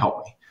that you can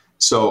help me.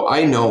 So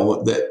I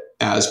know that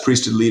as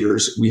priesthood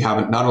leaders, we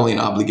have not only an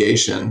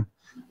obligation,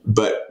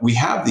 but we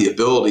have the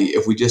ability,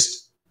 if we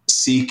just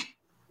seek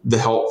the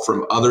help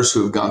from others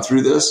who have gone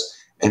through this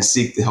and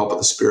seek the help of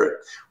the Spirit,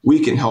 we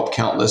can help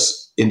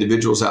countless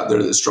individuals out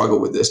there that struggle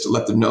with this, to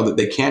let them know that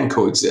they can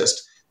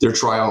coexist. Their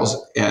trials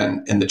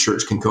and the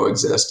church can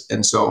coexist.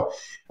 And so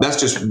that's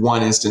just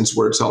one instance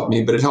where it's helped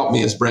me. But it helped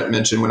me, as Brent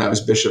mentioned, when I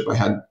was bishop, I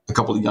had a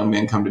couple of young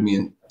men come to me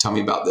and tell me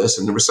about this.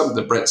 And there was something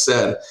that Brent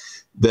said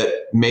that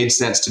made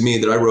sense to me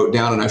that I wrote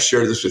down, and I've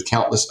shared this with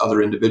countless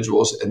other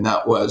individuals. And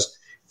that was,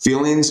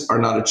 feelings are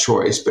not a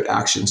choice, but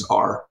actions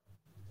are.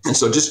 And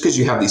so just because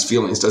you have these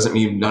feelings doesn't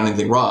mean you've done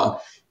anything wrong.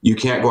 You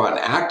can't go out and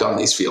act on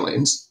these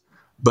feelings,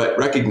 but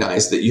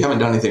recognize that you haven't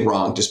done anything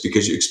wrong just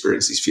because you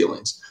experience these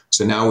feelings.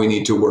 So now we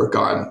need to work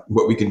on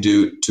what we can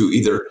do to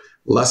either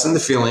lessen the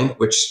feeling,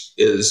 which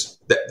is,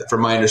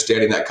 from my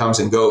understanding, that comes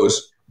and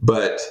goes.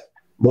 But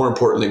more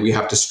importantly, we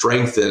have to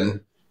strengthen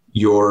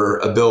your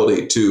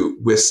ability to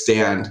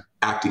withstand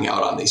acting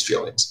out on these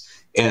feelings.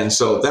 And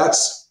so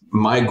that's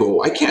my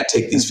goal. I can't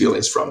take these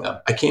feelings from them.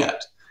 I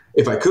can't.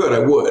 If I could, I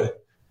would.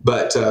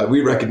 But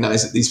we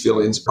recognize that these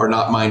feelings are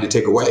not mine to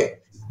take away.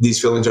 These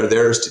feelings are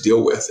theirs to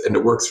deal with and to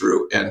work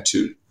through and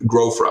to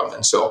grow from.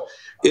 And so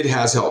it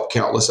has helped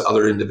countless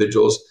other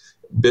individuals,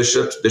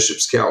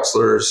 bishops,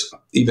 counselors,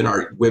 even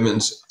our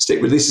Women's State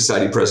Relief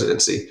Society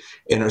presidency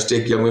and our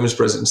State Young Women's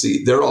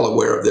presidency. They're all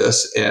aware of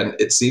this. And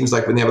it seems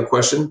like when they have a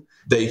question,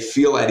 they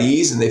feel at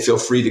ease and they feel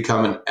free to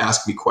come and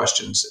ask me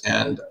questions.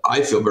 And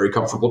I feel very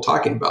comfortable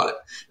talking about it.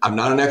 I'm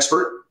not an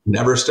expert,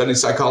 never studied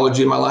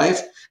psychology in my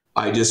life.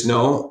 I just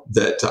know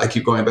that I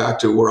keep going back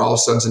to, we're all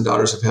sons and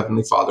daughters of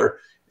Heavenly Father,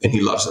 and He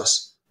loves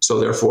us. So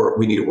therefore,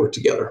 we need to work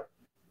together.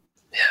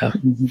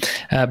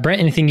 Yeah.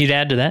 Brent, anything you'd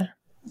add to that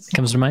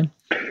comes to mind?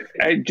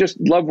 I just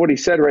love what he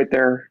said right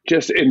there,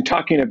 just in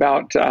talking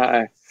about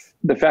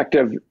the fact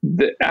of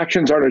the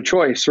actions aren't a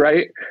choice,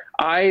 right?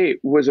 I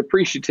was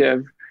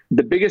appreciative.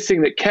 The biggest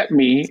thing that kept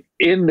me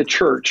in the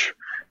church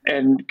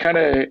and kind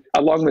of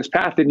along this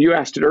path, and you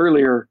asked it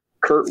earlier,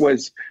 Kurt,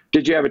 was,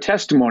 did you have a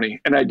testimony?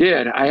 And I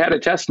did. I had a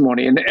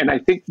testimony. And I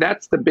think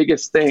that's the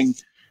biggest thing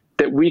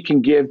that we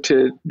can give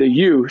to the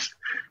youth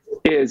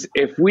is,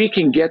 if we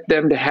can get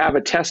them to have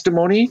a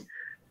testimony,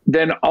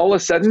 then all of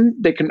a sudden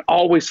they can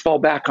always fall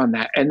back on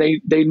that. And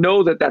they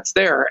know that that's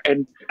there.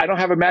 And I don't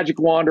have a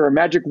magic wand or a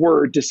magic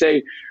word to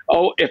say,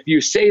 oh, if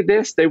you say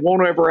this, they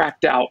won't ever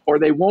act out or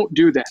they won't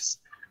do this.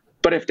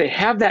 But if they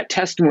have that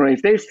testimony,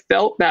 if they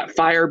felt that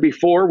fire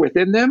before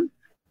within them,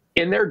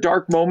 in their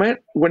dark moment,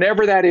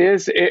 whenever that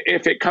is,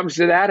 if it comes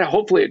to that,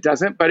 hopefully it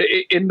doesn't, but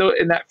in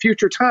that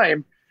future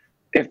time,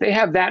 if they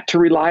have that to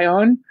rely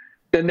on,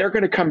 then they're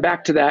going to come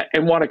back to that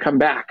and want to come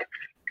back.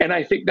 And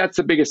I think that's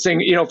the biggest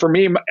thing. For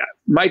me,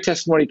 my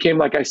testimony came,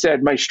 like I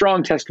said, my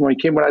strong testimony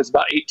came when I was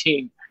about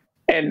 18.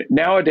 And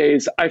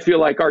nowadays, I feel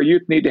like our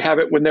youth need to have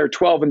it when they're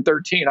 12 and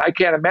 13. I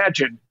can't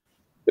imagine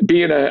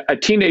being a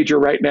teenager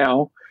right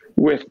now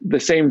with the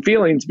same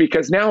feelings,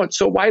 because now it's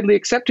so widely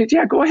accepted.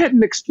 Yeah, go ahead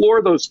and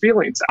explore those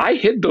feelings. I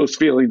hid those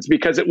feelings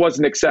because it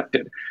wasn't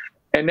accepted.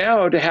 And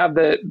now to have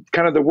the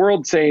kind of the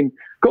world saying,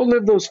 go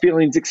live those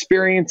feelings,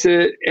 experience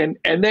it,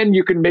 and then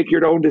you can make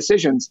your own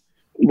decisions.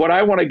 What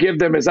I want to give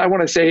them is I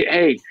want to say,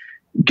 hey,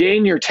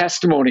 gain your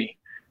testimony,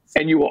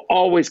 and you will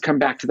always come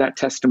back to that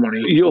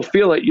testimony. You'll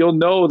feel it. You'll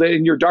know that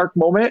in your dark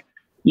moment,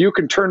 you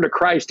can turn to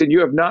Christ, and you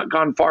have not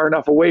gone far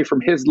enough away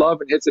from his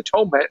love and his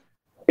atonement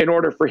in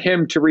order for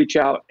him to reach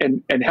out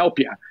and help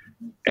you.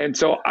 And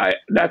so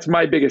that's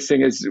my biggest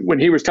thing is when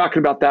he was talking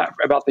about that,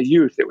 about the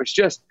youth, it was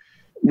just,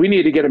 we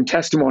need to get them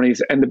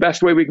testimonies. And the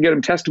best way we can get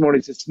them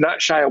testimonies is to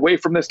not shy away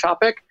from this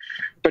topic,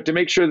 but to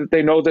make sure that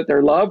they know that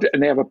they're loved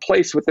and they have a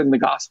place within the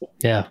gospel.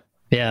 Yeah.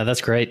 Yeah,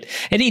 that's great.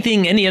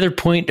 Any other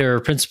point or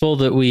principle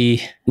that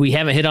we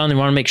haven't hit on and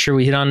want to make sure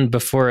we hit on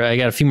before? I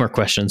got a few more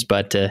questions,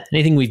 but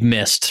anything we've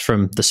missed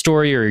from the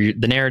story or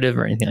the narrative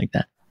or anything like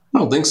that? I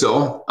don't think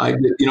so. One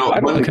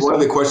of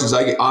the questions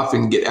I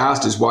often get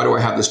asked is, why do I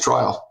have this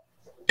trial?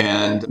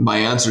 And my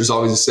answer is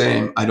always the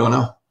same. I don't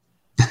know.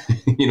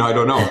 I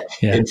don't know.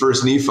 Yeah. In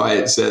First Nephi,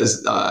 it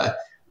says,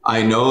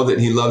 I know that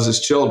he loves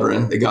his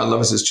children, that God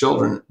loves his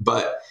children,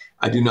 but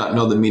I do not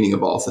know the meaning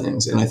of all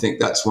things. And I think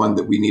that's one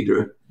that we need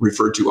to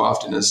refer to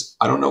often is,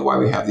 I don't know why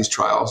we have these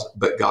trials,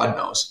 but God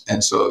knows.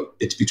 And so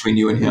it's between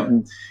you and him.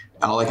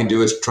 Mm-hmm. All I can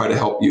do is try to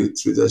help you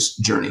through this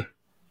journey.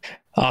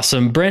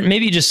 Awesome. Brent,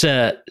 maybe just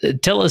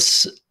tell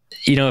us,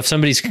 if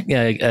somebody's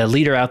a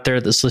leader out there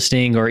that's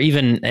listening, or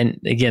even, and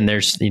again,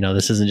 there's,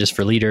 this isn't just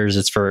for leaders,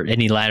 it's for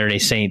any Latter-day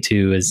Saint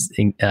who is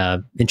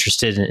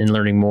interested in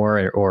learning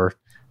more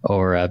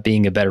or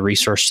being a better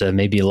resource to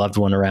maybe a loved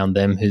one around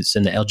them who's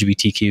in the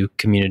LGBTQ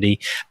community.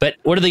 But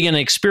what are they going to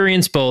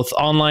experience both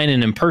online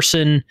and in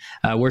person?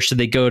 Where should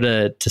they go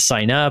to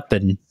sign up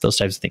and those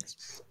types of things?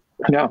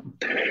 Yeah.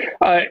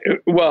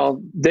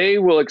 Well, they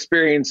will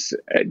experience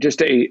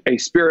just a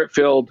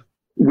spirit-filled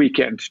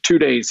weekend, 2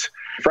 days,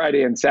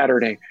 Friday and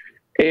Saturday.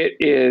 It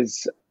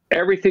is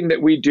everything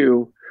that we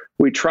do.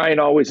 We try and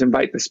always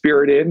invite the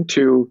Spirit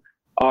into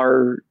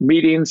our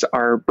meetings,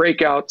 our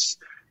breakouts,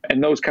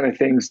 and those kind of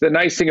things. The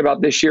nice thing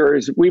about this year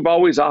is we've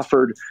always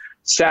offered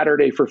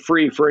Saturday for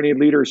free for any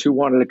leaders who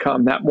wanted to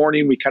come. That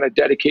morning, we kind of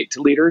dedicate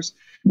to leaders.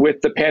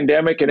 With the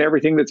pandemic and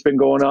everything that's been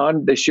going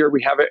on, this year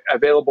we have it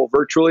available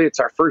virtually. It's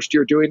our first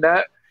year doing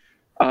that.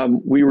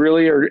 We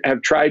really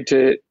have tried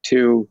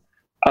to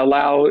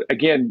allow,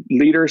 again,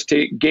 leaders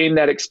to gain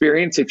that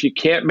experience. If you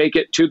can't make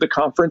it to the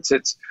conference,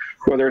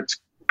 whether it's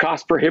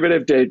cost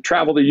prohibitive to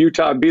travel to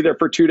Utah and be there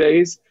for 2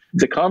 days,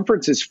 the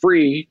conference is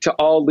free to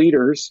all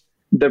leaders,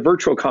 the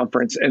virtual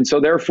conference. And so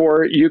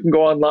therefore you can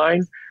go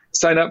online,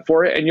 sign up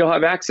for it, and you'll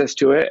have access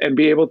to it and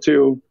be able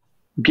to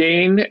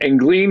gain and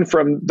glean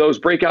from those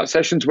breakout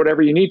sessions,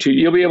 whatever you need to.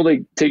 You'll be able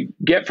to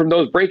get from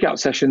those breakout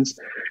sessions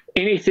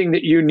anything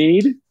that you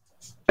need.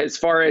 As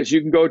far as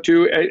you can go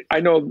to, I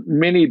know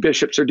many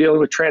bishops are dealing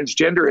with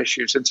transgender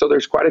issues. And so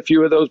there's quite a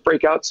few of those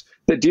breakouts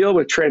that deal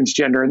with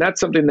transgender. And that's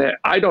something that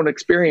I don't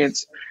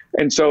experience.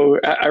 And so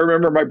I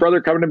remember my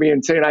brother coming to me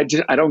and saying,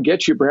 I don't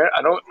get you, Brent.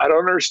 I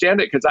don't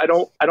understand it because I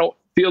don't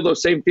feel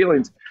those same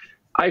feelings.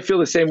 I feel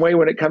the same way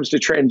when it comes to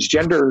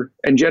transgender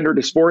and gender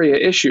dysphoria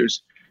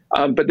issues.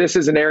 But this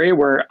is an area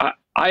where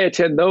I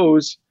attend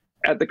those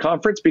at the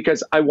conference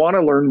because I want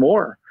to learn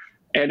more.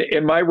 And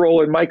in my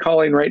role, in my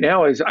calling right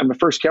now is I'm a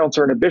first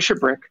counselor in a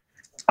bishopric.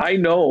 I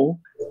know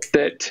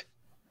that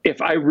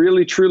if I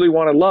really, truly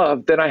want to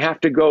love, then I have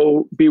to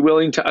go be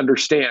willing to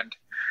understand.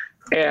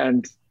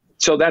 And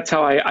so that's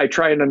how I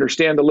try and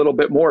understand a little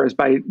bit more is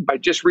by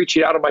just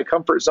reaching out of my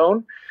comfort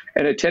zone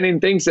and attending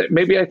things that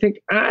maybe I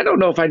think, I don't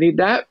know if I need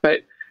that,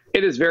 but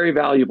it is very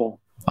valuable.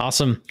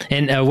 Awesome.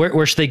 And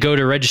where should they go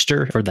to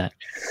register for that?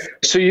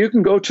 So you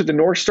can go to the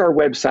North Star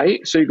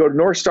website. So you go to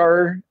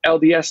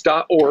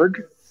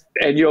northstarlds.org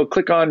and you'll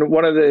click on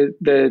one of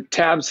the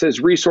tabs says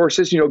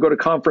resources, go to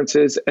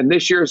conferences. And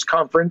this year's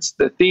conference,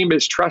 the theme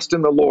is Trust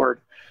in the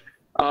Lord.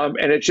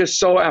 And it's just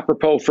so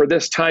apropos for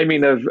this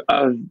timing of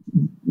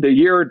the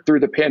year through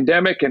the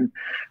pandemic. And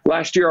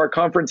last year our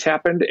conference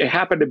happened. It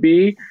happened to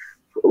be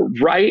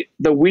right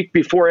the week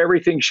before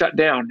everything shut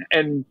down.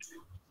 And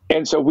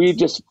so we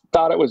just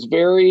thought it was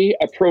very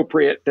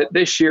appropriate that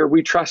this year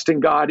we trust in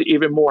God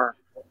even more.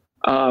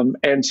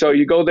 And so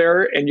you go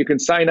there and you can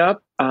sign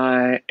up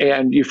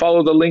and you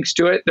follow the links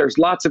to it. There's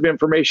lots of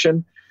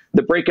information.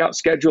 The breakout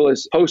schedule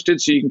is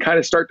posted so you can kind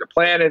of start to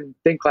plan and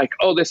think like,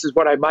 oh, this is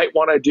what I might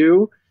want to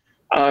do.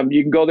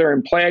 You can go there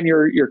and plan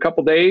your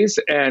couple days.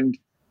 And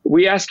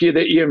we ask you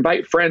that you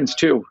invite friends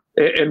too.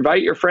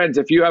 Invite your friends.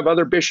 If you have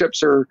other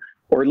bishops or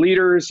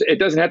leaders, it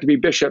doesn't have to be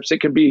bishops.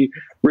 It can be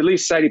Relief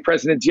Society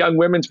presidents, young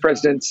women's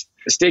presidents,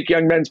 stake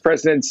young men's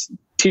presidents,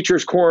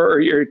 teachers corps, or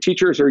your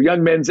teachers or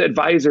young men's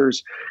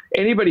advisors,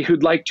 anybody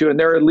who'd like to, and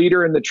they're a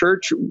leader in the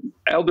church,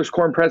 elders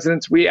quorum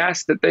presidents, we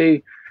ask that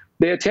they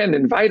attend,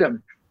 invite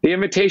them. The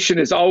invitation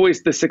is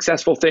always the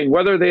successful thing.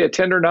 Whether they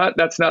attend or not,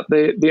 that's not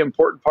the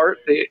important part.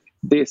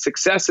 The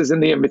success is in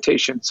the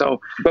invitation.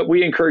 So, but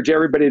we encourage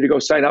everybody to go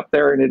sign up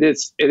there, and it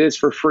is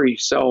for free.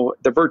 So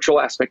the virtual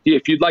aspect,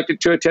 if you'd like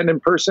to attend in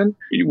person,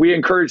 we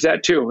encourage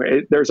that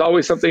too. There's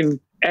always something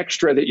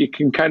extra that you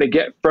can kind of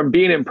get from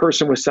being in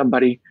person with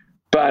somebody.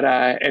 but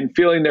and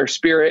feeling their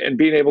spirit and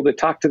being able to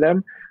talk to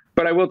them.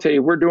 But I will tell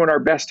you, we're doing our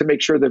best to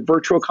make sure the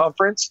virtual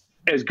conference,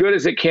 as good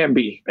as it can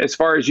be, as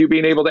far as you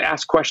being able to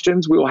ask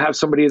questions, we will have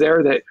somebody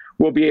there that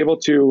will be able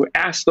to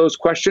ask those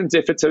questions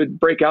if it's a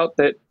breakout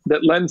that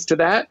lends to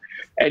that,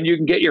 and you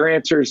can get your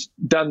answers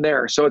done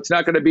there. So it's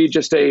not going to be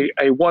just a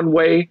one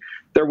way.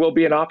 There will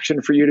be an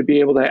option for you to be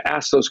able to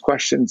ask those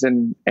questions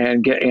and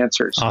get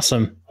answers.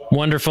 Awesome.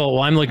 Wonderful.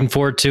 Well, I'm looking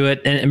forward to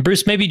it. And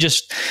Bruce, maybe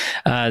just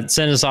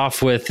send us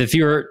off with, if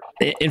you're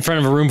in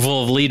front of a room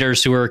full of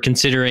leaders who are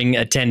considering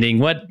attending,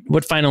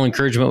 what final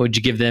encouragement would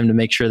you give them to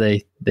make sure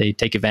they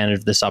take advantage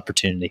of this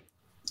opportunity?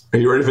 Are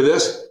you ready for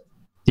this?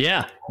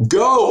 Yeah.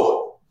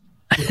 Go.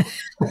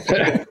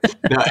 No,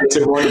 it's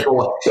a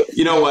wonderful,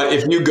 you know what,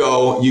 if you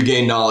go, you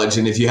gain knowledge.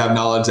 And if you have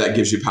knowledge, that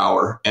gives you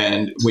power.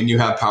 And when you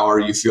have power,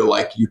 you feel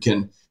like you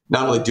can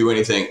not only do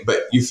anything,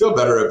 but you feel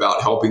better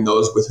about helping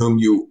those with whom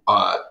you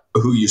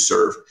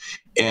serve.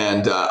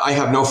 And I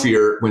have no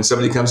fear when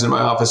somebody comes into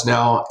my office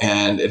now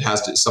and it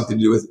has something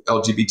to do with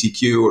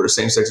LGBTQ or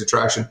same-sex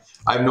attraction.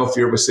 I have no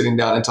fear with sitting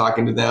down and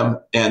talking to them.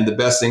 And the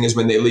best thing is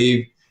when they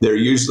leave, they're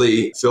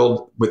usually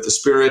filled with the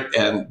Spirit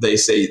and they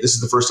say, this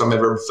is the first time I've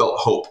ever felt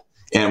hope.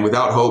 And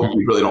without hope,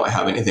 we really don't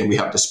have anything. We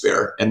have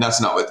despair. And that's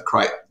not what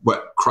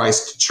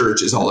Christ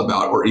Church is all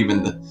about, or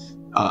even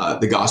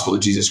the gospel of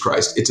Jesus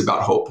Christ. It's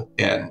about hope.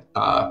 And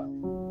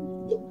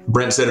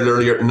Brent said it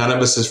earlier, none of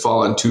us has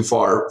fallen too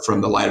far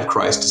from the light of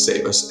Christ to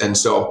save us. And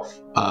so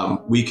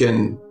we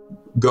can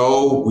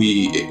go,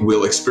 we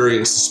will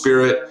experience the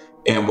Spirit,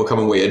 and we'll come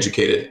away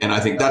educated. And I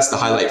think that's the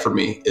highlight for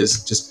me,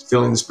 is just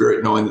feeling the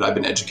Spirit, knowing that I've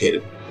been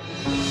educated.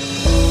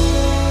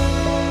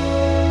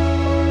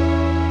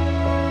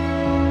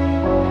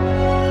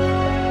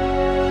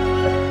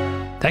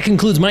 That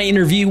concludes my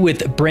interview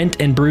with Brent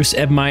and Bruce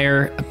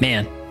Ebmeyer.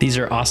 Man, these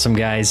are awesome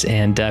guys,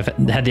 and I've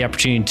had the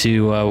opportunity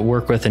to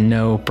work with and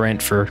know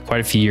Brent for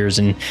quite a few years,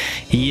 and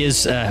he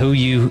is who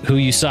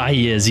you saw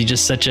he is. He's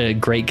just such a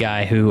great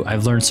guy who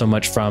I've learned so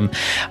much from.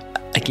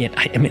 I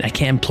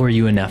can't implore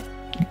you enough.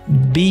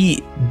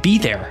 Be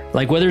there,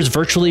 like whether it's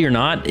virtually or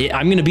not.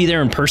 I'm going to be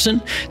there in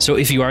person. So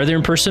if you are there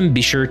in person,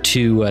 be sure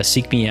to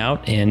seek me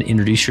out and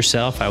introduce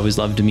yourself. I always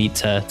love to meet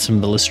some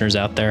of the listeners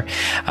out there.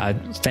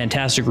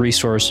 Fantastic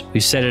resource.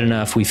 We've said it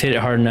enough. We've hit it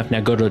hard enough.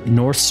 Now go to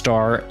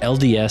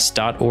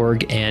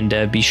northstarlds.org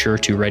and be sure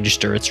to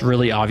register. It's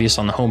really obvious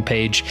on the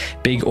homepage,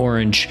 big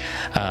orange,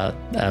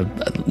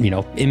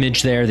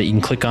 image there that you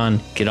can click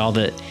on, get all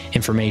the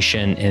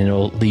information, and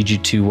it'll lead you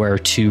to where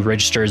to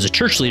register as a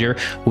church leader,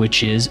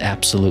 which is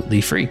absolutely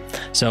free.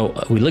 So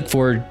we look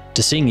forward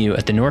to seeing you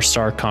at the North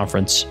Star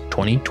Conference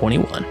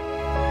 2021.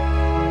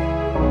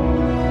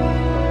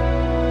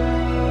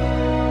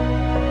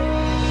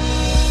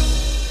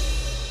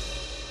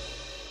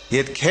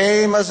 It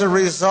came as a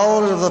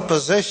result of the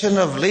position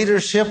of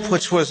leadership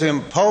which was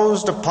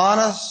imposed upon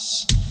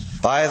us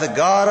by the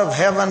God of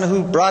heaven,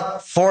 who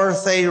brought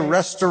forth a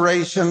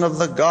restoration of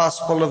the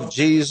gospel of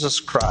Jesus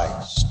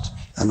Christ.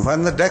 And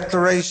when the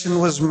declaration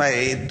was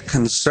made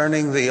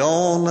concerning the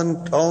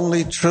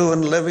only true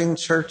and living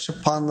church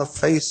upon the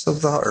face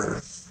of the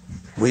earth,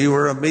 we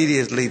were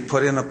immediately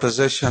put in a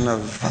position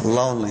of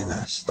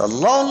loneliness, the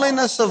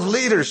loneliness of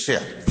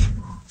leadership,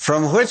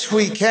 from which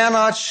we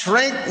cannot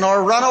shrink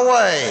nor run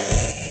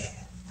away,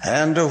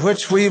 and to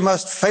which we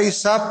must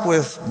face up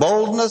with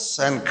boldness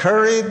and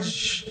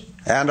courage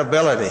and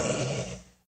ability.